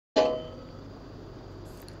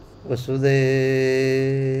वसुदेवसुतं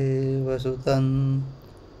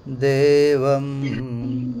देवं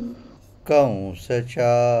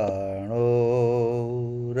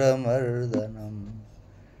कंसचाणूरमर्दनं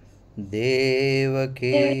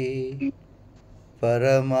देवकी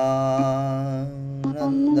परमानन्दं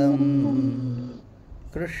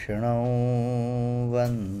कृष्णं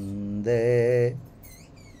वन्दे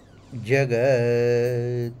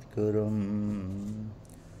जगद्गुरुम्.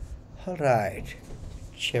 All right,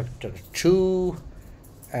 chapter 2,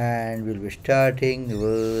 and we'll be starting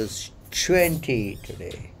verse 20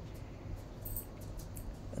 today.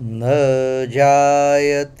 न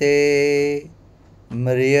जायते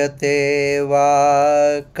म्रियते वा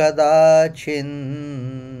कदाचिन्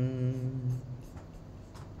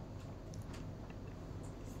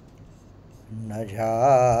न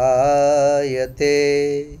जायते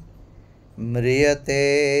म्रियते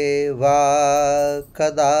वा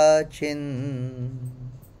कदाचिन्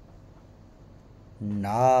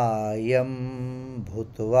नायं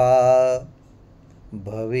भूत्वा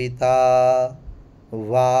भविता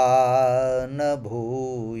वा न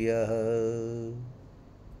भूयः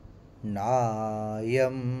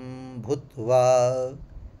नायं भूत्वा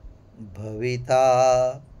भविता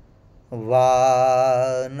वा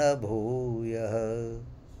न भूयः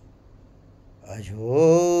अजो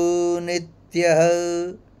नित्यः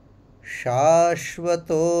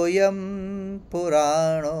शाश्वतोऽयं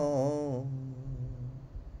पुराणो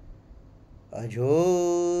अजो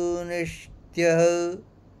नित्यः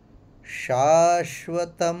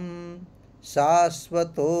शाश्वतं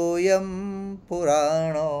शाश्वतोऽयं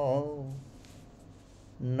पुराणो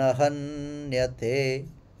न हन्यते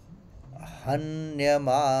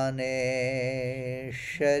हन्यमाने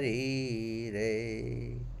शरीरे.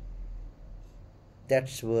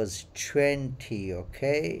 That's verse 20,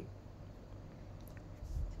 okay?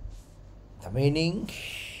 The meaning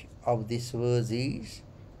of this verse is,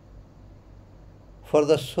 for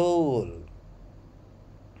the soul,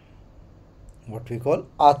 what we call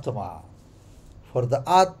Atma, for the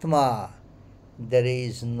Atma, there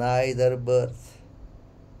is neither birth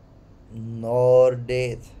nor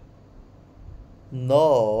death,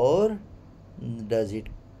 nor does it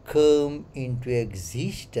come into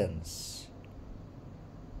existence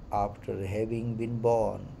after having been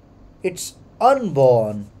born. It's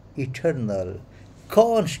unborn, eternal,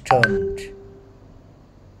 constant,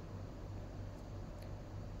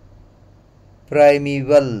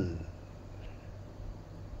 primeval.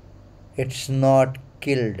 It's not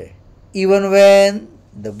killed, even when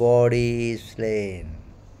the body is slain.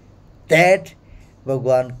 That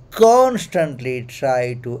Bhagwan constantly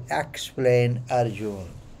tried to explain Arjuna.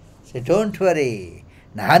 Say, don't worry.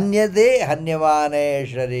 Nahanyade hanyamane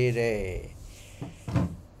sharire.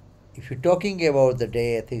 If you're talking about the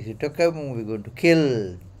death, if you talk about we're going to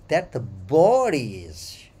kill, that the body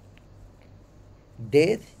is.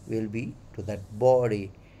 Death will be to that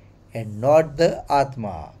body and not the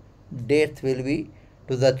Atma. Death will be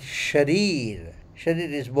to that Sharir.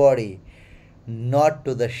 Sharir is body, not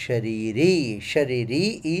to the Shariri.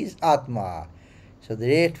 Shariri is Atma. So the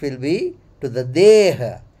death will be to the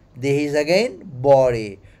Deha. Dehi is again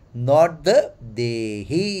body, not the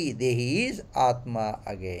Dehi. Dehi is Atma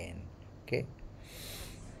again. Okay.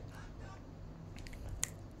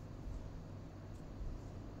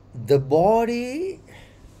 The body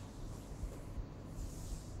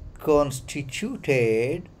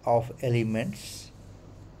constituted of elements,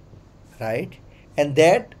 right? And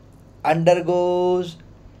that undergoes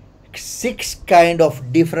 6 kind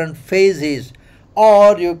of different phases,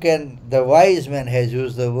 or you can, the wise man has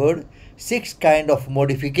used the word 6 kind of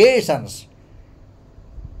modifications,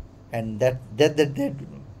 and that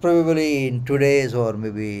probably in today's or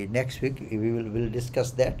maybe next week we'll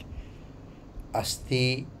discuss that.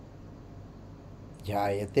 Asti,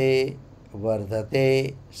 jayate,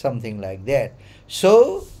 vardhate, something like that.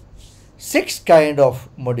 So 6 kind of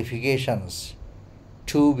modifications: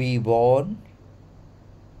 to be born,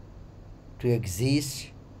 to exist,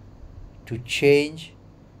 to change,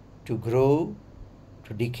 to grow,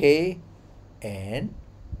 to decay, and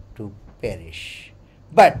to perish.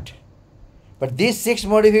 But this 6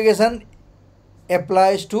 modification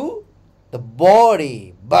applies to the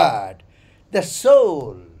body, but the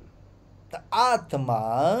soul, the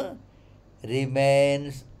Atma,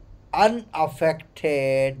 remains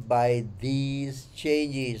unaffected by these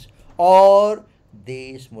changes or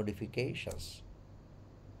these modifications.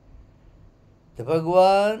 The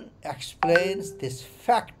Bhagavan explains this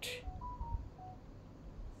fact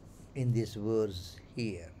in this verse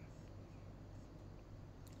here.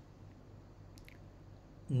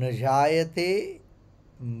 न जायते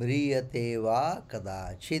mriyate va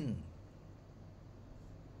kadachin.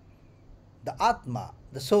 The Atma,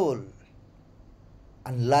 the soul,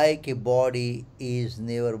 unlike a body, is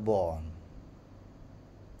never born.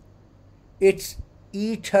 It's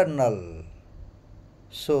eternal.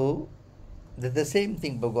 So, the same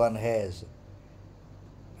thing Bhagavan has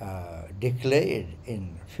declared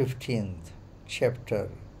in 15th chapter,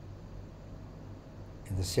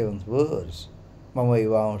 in the 7th verse.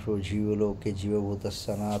 Mamaivansho jivaloke jivabhuta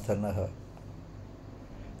sanatanaha.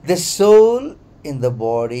 The soul in the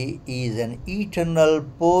body is an eternal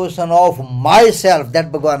portion of myself.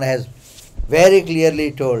 That Bhagavan has very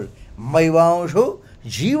clearly told. Maivansho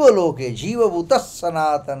jivaloke jivabhuta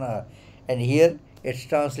sanatanaha. And here it's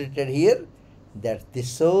translated here that the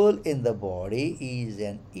soul in the body is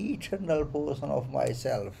an eternal portion of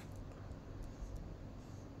myself.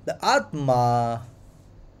 The Atma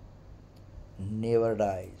never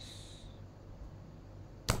dies.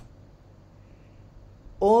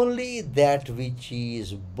 Only that which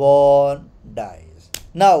is born dies.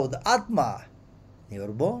 Now the Atma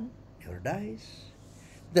never born, never dies.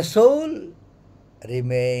 The soul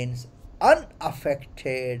remains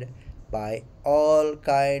unaffected by all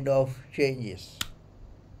kind of changes.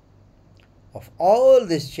 Of all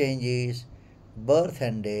these changes, birth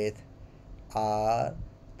and death are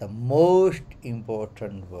the most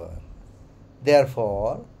important one.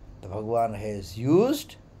 Therefore, the Bhagavan has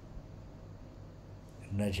used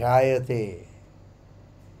najayate,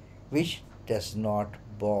 which does not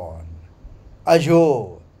born.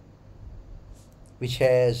 Ajo, which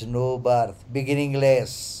has no birth,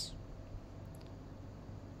 beginningless,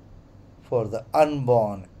 for the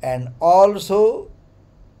unborn. And also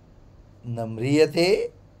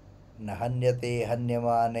namriyate, nahanyate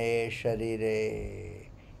hanyamane sharire.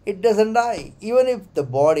 It doesn't die, even if the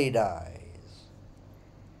body dies.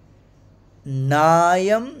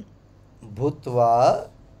 Nayam bhutva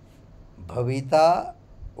bhavita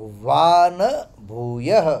vana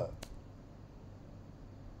bhuyah.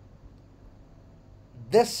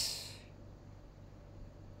 This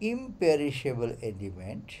imperishable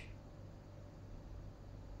element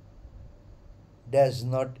does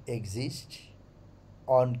not exist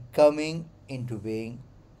on coming into being,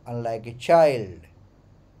 unlike a child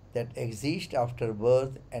that exists after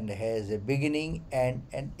birth and has a beginning and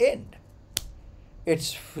an end.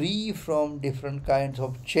 It's free from different kinds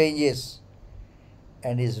of changes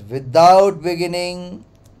and is without beginning,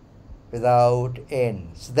 without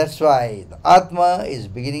end. So that's why the Atma is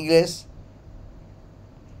beginningless,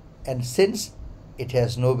 and since it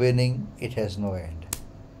has no beginning, it has no end.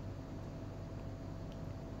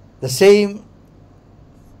 The same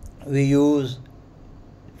we use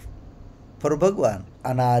for Bhagavan.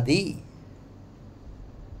 Anadi,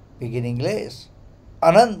 beginningless.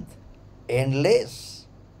 Anant, endless.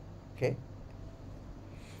 Okay.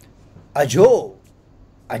 Ajo,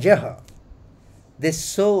 ajaha, this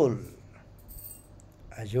soul.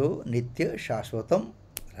 Ajo, nitya, shashvatam,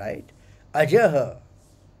 right? Ajaha,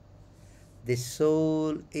 this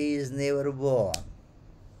soul is never born.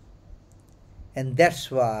 And that's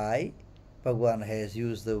why Bhagavan has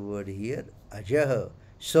used the word here, ajaha.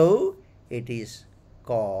 So, it is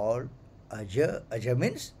called aja. Aja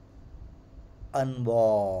means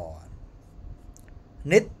unborn.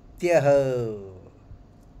 Nityaha,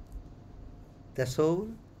 the soul,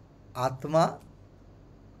 Atma,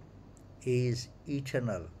 is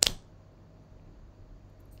eternal.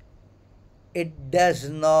 It does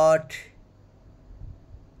not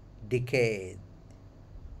decay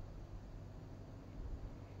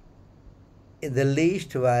in the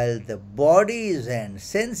least, while the bodies and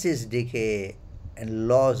senses decay and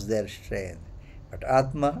lose their strength. But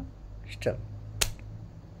Atma still.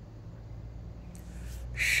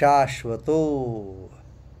 Shashvato,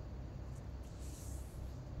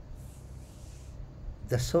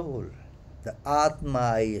 the soul, the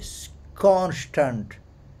Atma is constant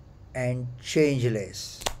and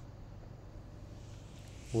changeless.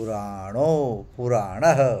 Purano,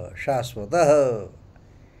 Puranaha, Shashvataha.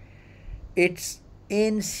 It's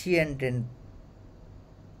ancient and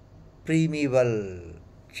primeval,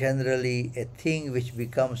 generally a thing which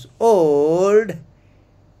becomes old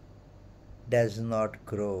does not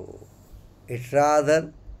grow. It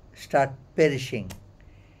rather starts perishing.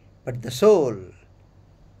 But the soul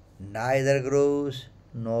neither grows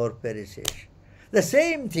nor perishes. The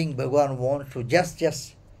same thing Bhagavan wants to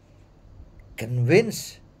just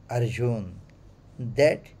convince Arjuna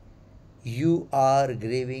that you are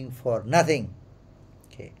grieving for nothing.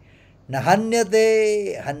 Okay.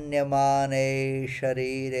 Nahanyate hanyamane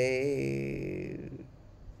sharire.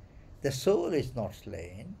 The soul is not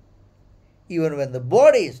slain, even when the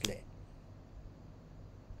body is slain.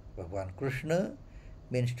 Bhagavan Krishna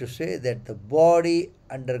means to say that the body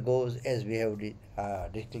undergoes, as we have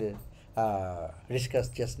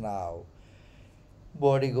discussed just now,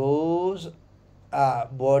 body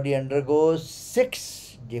undergoes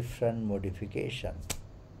 6 different modifications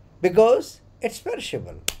because it's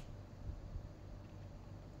perishable,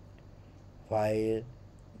 while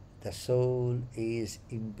the soul is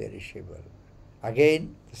imperishable.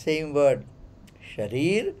 Again, the same word,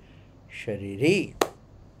 sharir, shariri.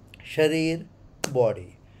 Sharir,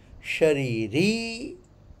 body. Shariri,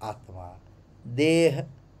 atma. Deh,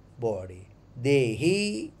 body.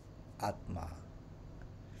 Dehi, atma.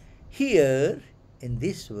 Here, in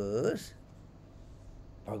this verse,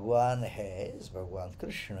 Bhagavan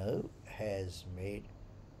Krishna has made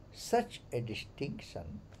such a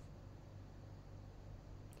distinction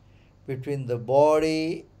between the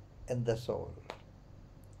body and the soul.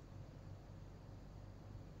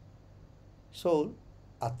 Soul,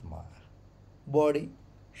 Atma. Body,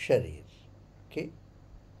 Sharir. Okay?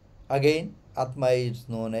 Again, Atma is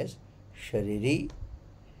known as Shariri.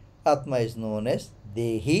 Atma is known as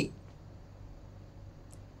Dehi.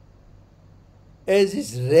 As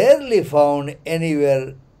is rarely found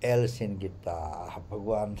anywhere else in Gita.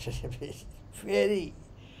 Bhagavan very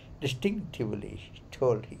distinctively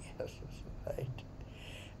told here. Right?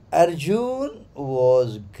 Arjuna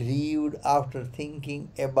was grieved after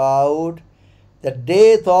thinking about the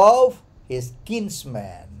death of his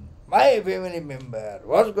kinsman, my family member.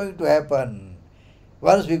 What's going to happen?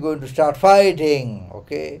 Once we're going to start fighting,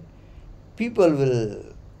 okay, people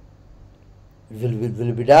will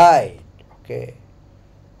be died. Okay.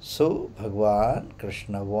 So Bhagavan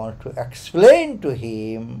Krishna wants to explain to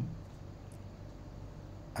him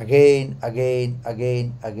again and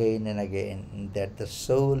again that the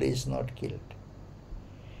soul is not killed,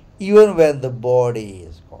 even when the body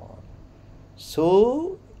is gone.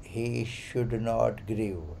 So he should not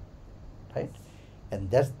grieve, right? And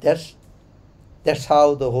that's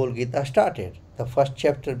how the whole Gita started. The first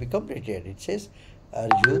chapter be completed. It says,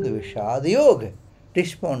 Arjuna Vishad Yoga,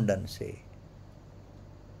 despondency.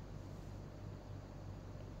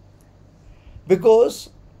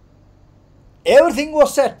 Because everything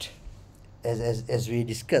was set, as we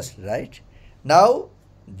discussed, right? Now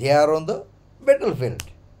they are on the battlefield.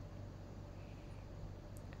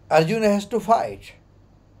 Arjuna has to fight.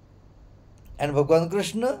 And Bhagavan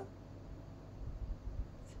Krishna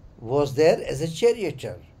was there as a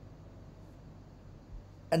charioteer.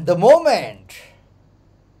 And the moment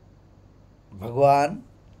Bhagavan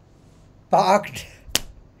parked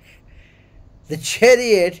the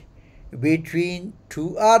chariot between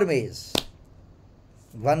 2 armies,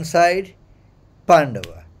 one side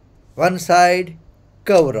Pandava, one side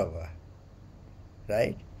Kaurava,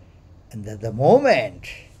 right? And at the moment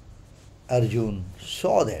Arjuna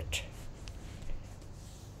saw that,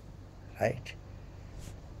 right,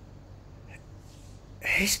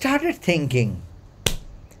 he started thinking,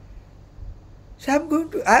 so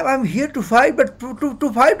I'm here to fight, but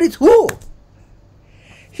to fight with who?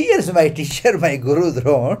 Here is my teacher, my Guru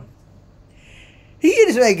Drona. Here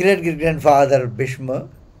is my great-great-grandfather Bhishma.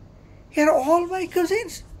 Here are all my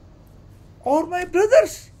cousins, all my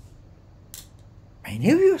brothers, my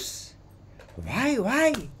nephews.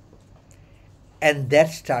 Why? And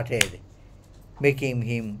that started making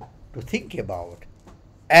him to think about.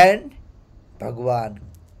 And Bhagavan,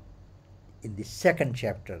 in the second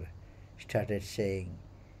chapter, started saying,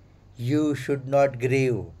 you should not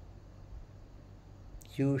grieve.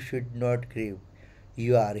 You should not grieve.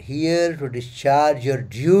 You are here to discharge your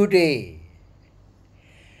duty.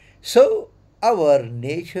 So, our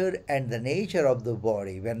nature and the nature of the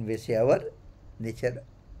body, when we say our nature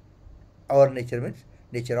means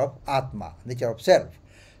nature of Atma, nature of self.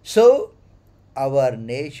 So, our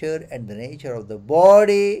nature and the nature of the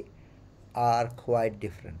body are quite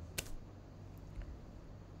different.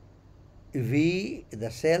 We, the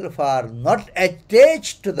self, are not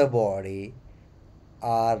attached to the body,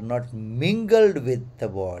 are not mingled with the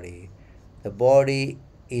body. The body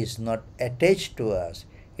is not attached to us.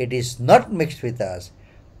 It is not mixed with us.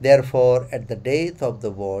 Therefore, at the death of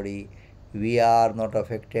the body, we are not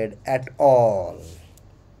affected at all.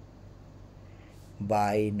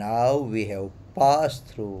 By now, we have passed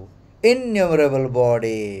through innumerable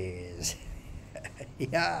bodies.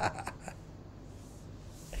 Yeah.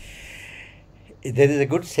 There is a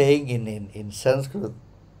good saying in Sanskrit,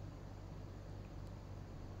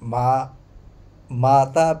 Mata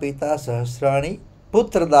Pita Sahasrani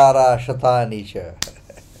Putra Dara Shatani Cha.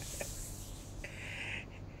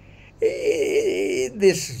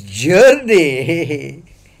 This journey,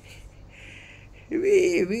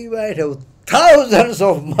 We might have thousands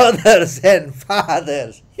of mothers and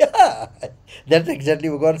fathers. Yeah, that's exactly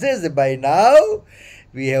what God says. By now,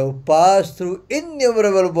 we have passed through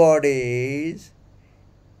innumerable bodies.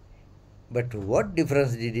 But what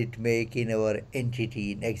difference did it make in our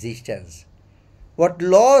entity, in existence? What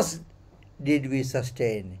loss did we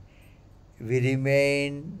sustain? We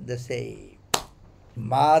remain the same.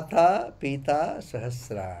 Mata Pita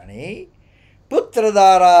Sahasrani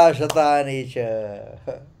Putradara Shatani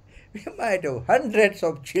cha. We might have hundreds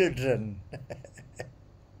of children.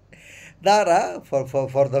 Dara, for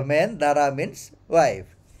the man, Dara means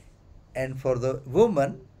wife. And for the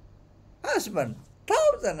woman, husband.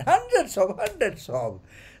 Thousands, hundreds of.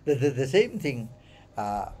 The same thing.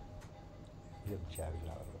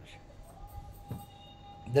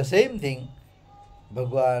 The same thing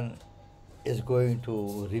Bhagwan is going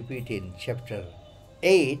to repeat in chapter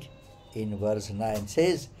 8 in verse 9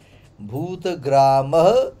 says Bhuta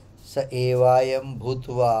Gramah sa evayam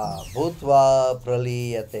bhutva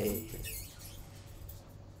praliyate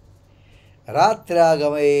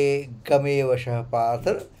Ratragame game vashah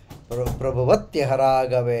pathar prabhavatya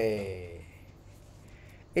haragame.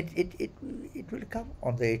 It will come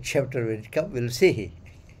on the 8th chapter. When it comes, we'll see.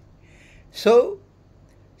 So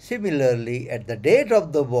similarly, at the date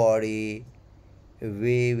of the body,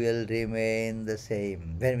 we will remain the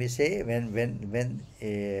same. When we say, when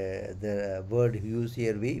the word used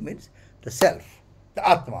here, we means the self, the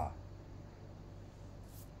Atma.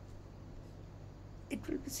 It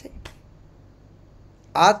will be same.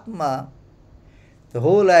 Atma, the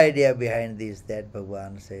whole idea behind this that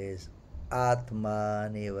Bhagavan says, Atma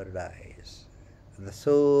never dies. The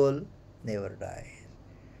soul never dies.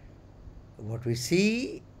 What we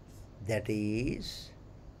see, that is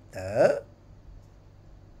the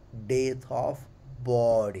death of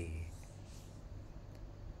body.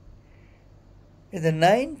 In the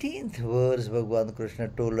 19th verse, Bhagavan Krishna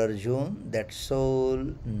told Arjuna that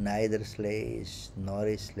soul neither slays nor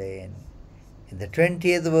is slain. In the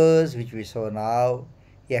 20th verse, which we saw now,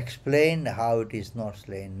 he explained how it is not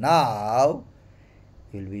slain. Now,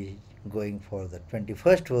 we will be going for the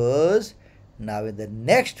 21st verse. Now in the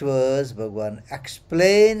next verse, Bhagavan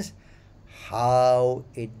explains how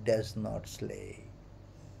it does not slay.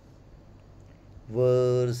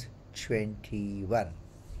 Verse 21.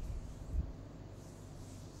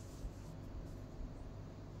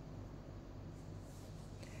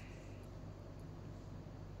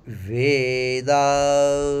 Veda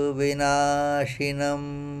vinashinam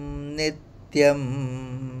nityam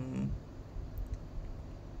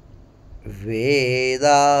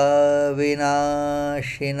Veda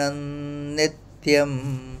vinashinam nityam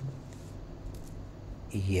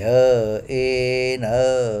Ya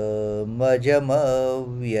ena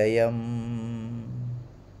majamavyayam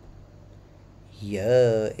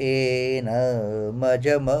Ya ena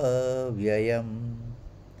majamavyayam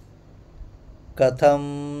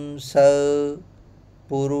Katham sa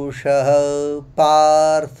purushah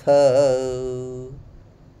partha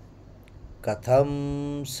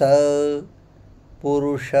Katham sa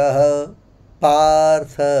purushah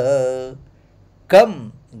partha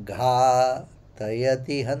kam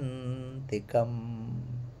ghatayati hantikam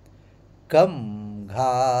kam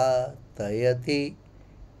ghatayati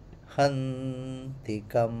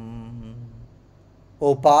hantikam.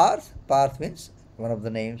 O Parth, Parth means one of the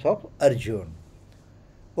names of Arjuna.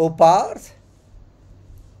 O Parth,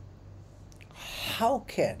 how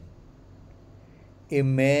can a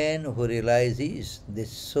man who realizes the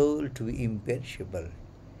soul to be imperishable,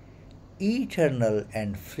 eternal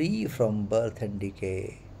and free from birth and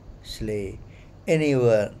decay, slay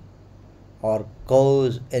anyone or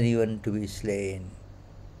cause anyone to be slain?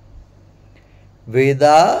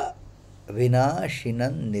 Veda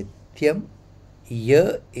vinashinan nityam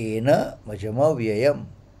ya ena majamavyayam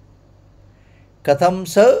katham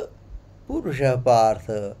sa purusha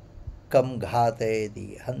partha kam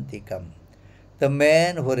ghatayati hantikam. The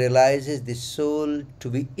man who realizes the soul to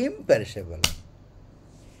be imperishable,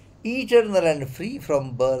 eternal and free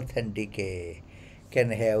from birth and decay, can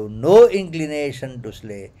have no inclination to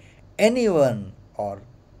slay anyone or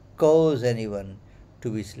cause anyone to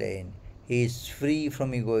be slain. He is free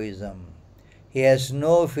from egoism. He has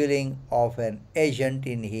no feeling of an agent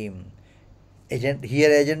in him. Agent, here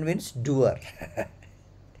agent means doer.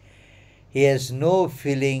 He has no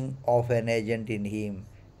feeling of an agent in him,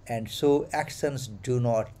 and so actions do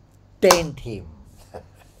not taint him.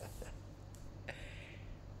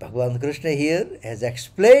 Bhagavan Krishna here has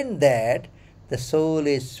explained that the soul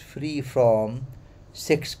is free from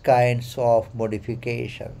 6 kinds of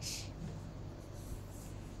modifications.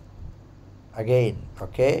 Again,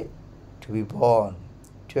 okay, to to be born,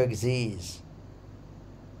 to exist.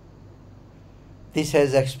 This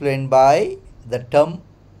is explained by the term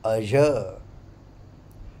aja,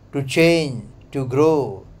 to change, to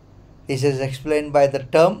grow. This is explained by the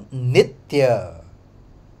term nitya,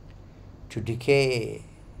 to decay,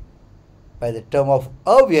 by the term of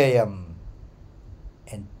avyayam,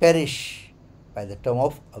 and perish by the term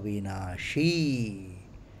of avinashi.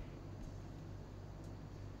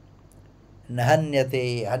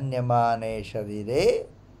 Nahanyate hanyamane sharire,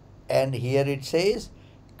 and here it says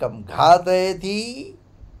kam ghatayati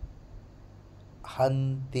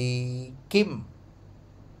hanti kim.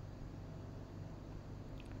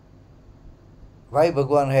 Why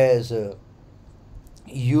Bhagwan has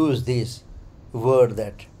used this word,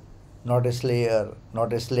 that not a slayer,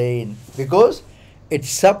 not a slain? Because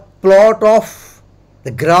it's a plot of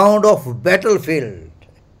the ground of battlefield.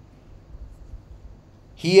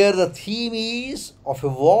 Here the theme is of a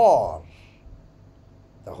war.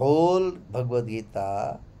 The whole Bhagavad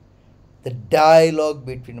Gita, the dialogue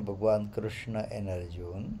between Bhagwan Krishna and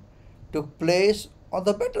Arjuna, took place on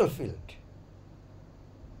the battlefield.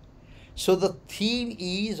 So the theme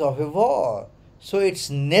is of a war. So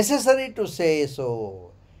it's necessary to say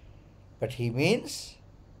so. But he means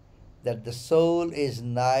that the soul is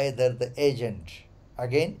neither the agent.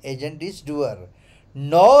 Again, agent is doer,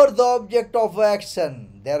 nor the object of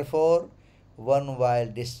action. Therefore, one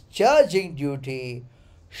while discharging duty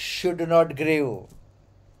should not grieve.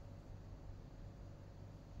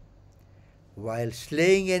 While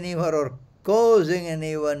slaying anyone or causing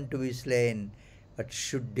anyone to be slain, but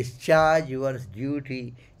should discharge your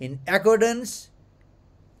duty in accordance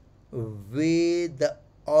with the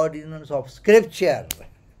ordinance of Scripture.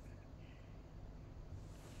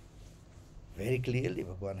 Very clearly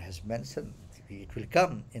Bhagavan has mentioned, it will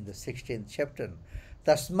come in the 16th chapter.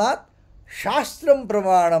 Tasmat Shastram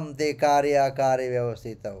Pramanam Te Karya Karya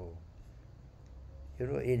Vyavasthitav. You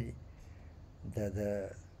know, in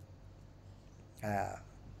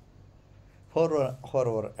for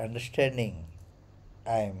our understanding,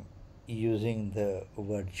 I am using the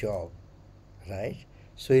word job, right?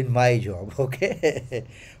 So in my job, okay?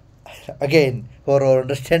 Again, for our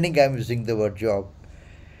understanding, I am using the word job.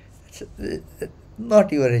 It's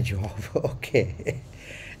not even a job, okay?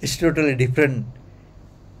 It's totally different.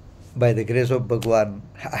 By the grace of Bhagwan,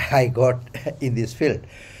 I got in this field.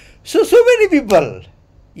 So many people,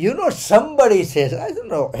 somebody says, I don't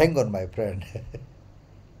know, hang on my friend.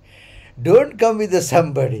 Don't come with the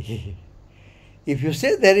somebody. If you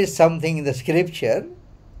say there is something in the scripture,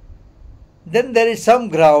 then there is some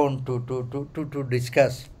ground to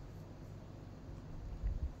discuss.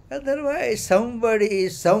 Otherwise, somebody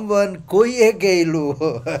is someone, koi hai keilu.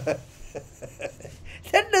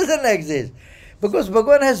 That doesn't exist. Because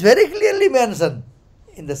Bhagavan has very clearly mentioned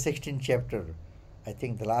in the 16th chapter, I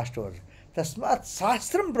think the last verse, Tasmat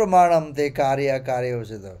Sastram Pramanam Te Karya Karya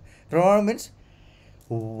Vasita. Pramanam means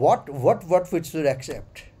what we should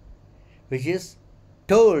accept, which is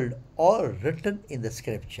told or written in the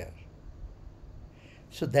scripture.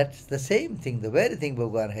 So that's the same thing, the very thing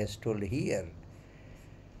Bhagavan has told here.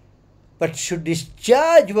 But should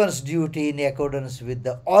discharge one's duty in accordance with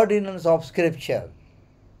the ordinance of scripture.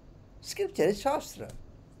 Scripture is Shastra.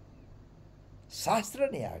 Shastra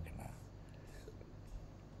Niyagana.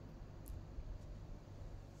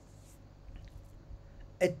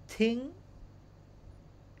 A thing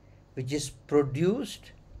which is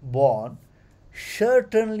produced, born,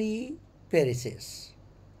 certainly perishes.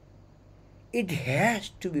 It has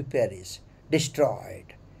to be perished,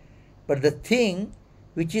 destroyed. But the thing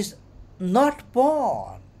which is not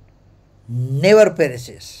born never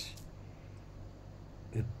perishes.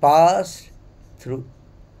 We pass through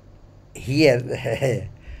here,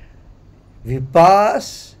 we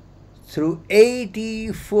pass through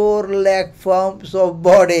 84 lakh forms of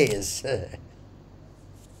bodies.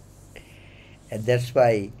 And that's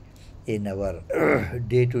why in our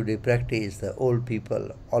day-to-day practice, the old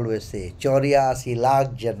people always say, Chauriyasi lakh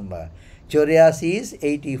janma. Chauriyasi is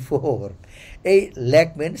 84. 8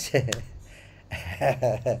 lakh means 1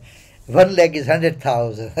 lakh is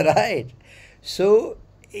 100,000, right? So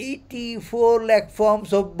 84 lakh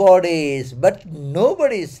forms of bodies, but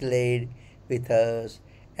nobody slayed with us,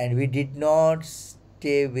 and we did not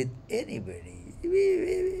stay with anybody.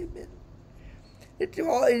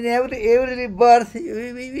 In every birth,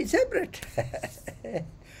 we separate.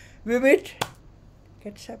 We meet,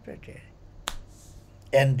 get separated.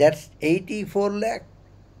 And that's 84 lakh,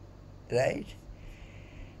 right?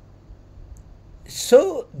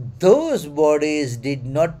 So those bodies did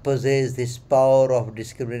not possess this power of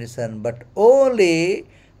discrimination, but only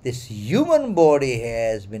this human body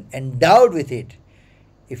has been endowed with it.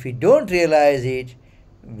 If we don't realize it,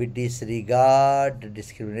 we disregard the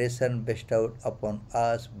discrimination bestowed upon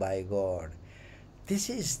us by God. This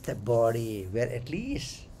is the body where at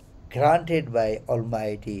least granted by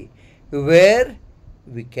Almighty, where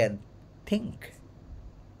we can think,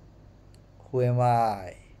 who am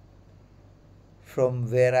I? From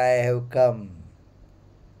where I have come?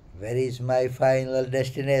 Where is my final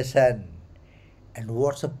destination? And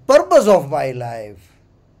what's the purpose of my life?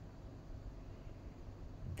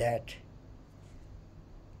 That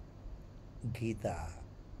Gita,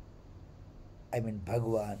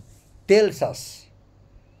 Bhagavan, tells us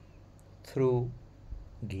through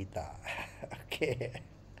Gita. Okay.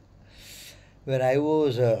 When I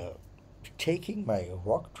was taking my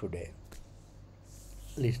walk today,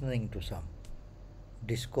 listening to some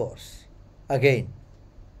discourse, again,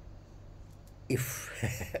 if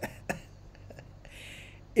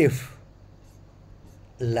if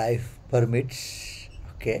life permits,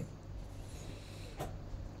 okay,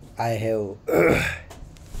 I have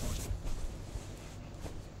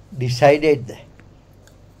decided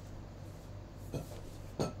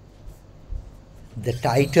the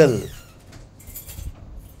title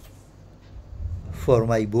for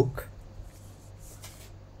my book.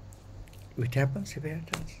 It happens if it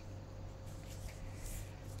happens.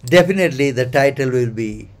 Definitely the title will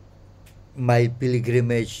be My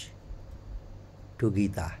Pilgrimage to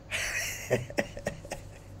Gita.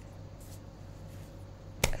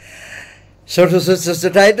 So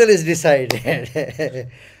the title is decided.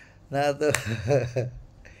 Now the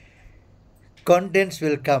contents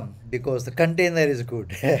will come because the container is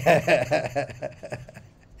good.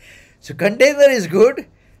 So container is good,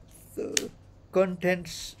 so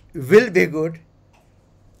contents will be good.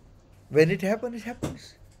 When it happens, it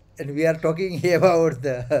happens. And we are talking here about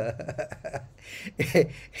the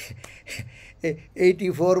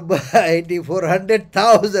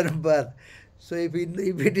 8400,000 birth. So if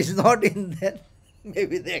it is not in there,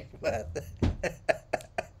 maybe next birth.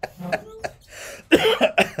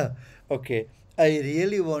 Okay, I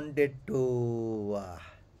really wanted to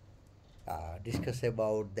discuss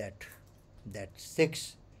about that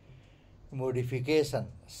six modification,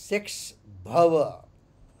 six bhava,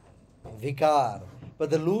 vikar,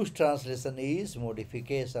 but the loose translation is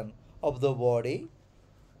modification of the body.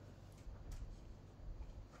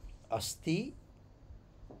 Asti,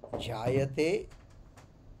 jayate,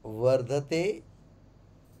 vardhate,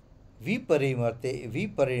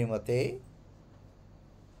 viparimate,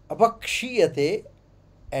 apakshiyate,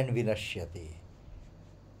 and vinashyate.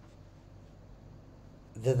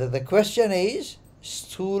 The question is,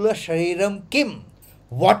 sthula shariram kim?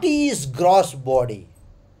 What is gross body?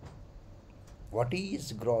 What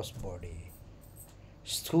is gross body?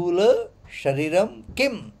 Sthula shariram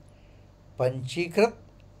kim? Panchikrat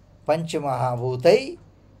panchamahabhutai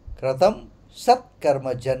kratam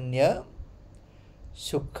satkarmajanya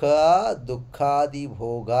sukha dukkhadi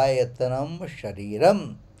bhogayatanam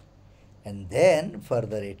shariram. And then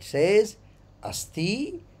further it says,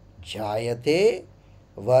 asti jayate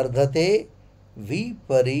vardhate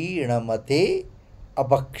viparinamate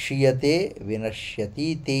apakshiyate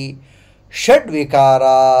vinashyatiti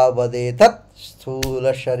shadvikara vadetat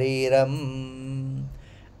sthula shariram.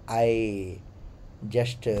 I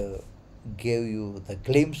just gave you the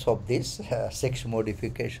glimpse of this six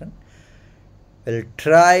modification. We'll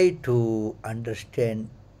try to understand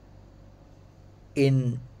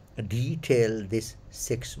in detail this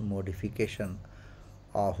six modification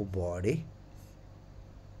of body.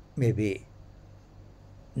 Maybe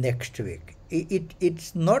next week.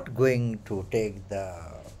 It's not going to take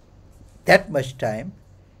that much time,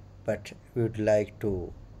 but we would like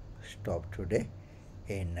to stop today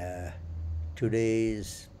in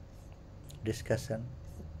today's discussion.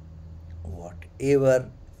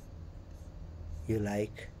 Whatever you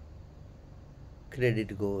like,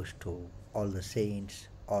 credit goes to all the saints,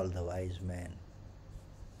 all the wise men,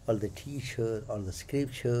 all the teachers, all the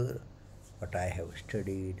scripture, what I have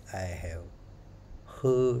studied, I have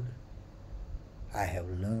heard, I have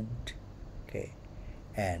learned, okay,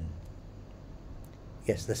 and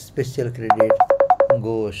yes, the special credit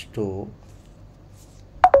goes to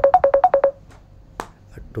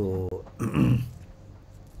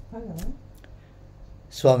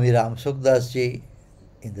Swami Ram Sukdas ji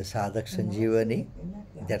in the Sadhak Sanjeevani.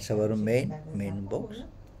 That's our main book.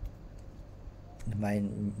 My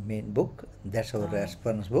main book. That's our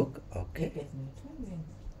response book. Okay.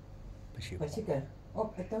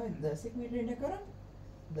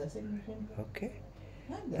 Okay.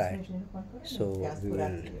 Right. So we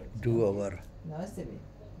will do our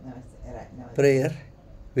prayer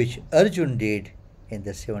which Arjun did in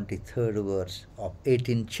the 73rd verse of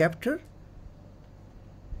 18th chapter,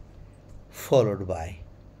 followed by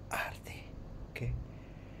Arti. Okay.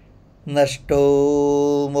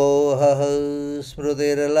 Nashto moha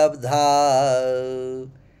smrutirlabdha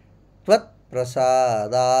tvat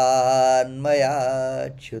prasadan maya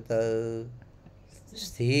achyuta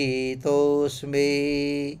sthitosmi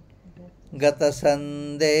gata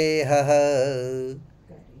sandeha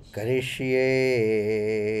karishyē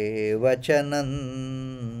vachanam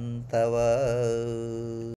tava.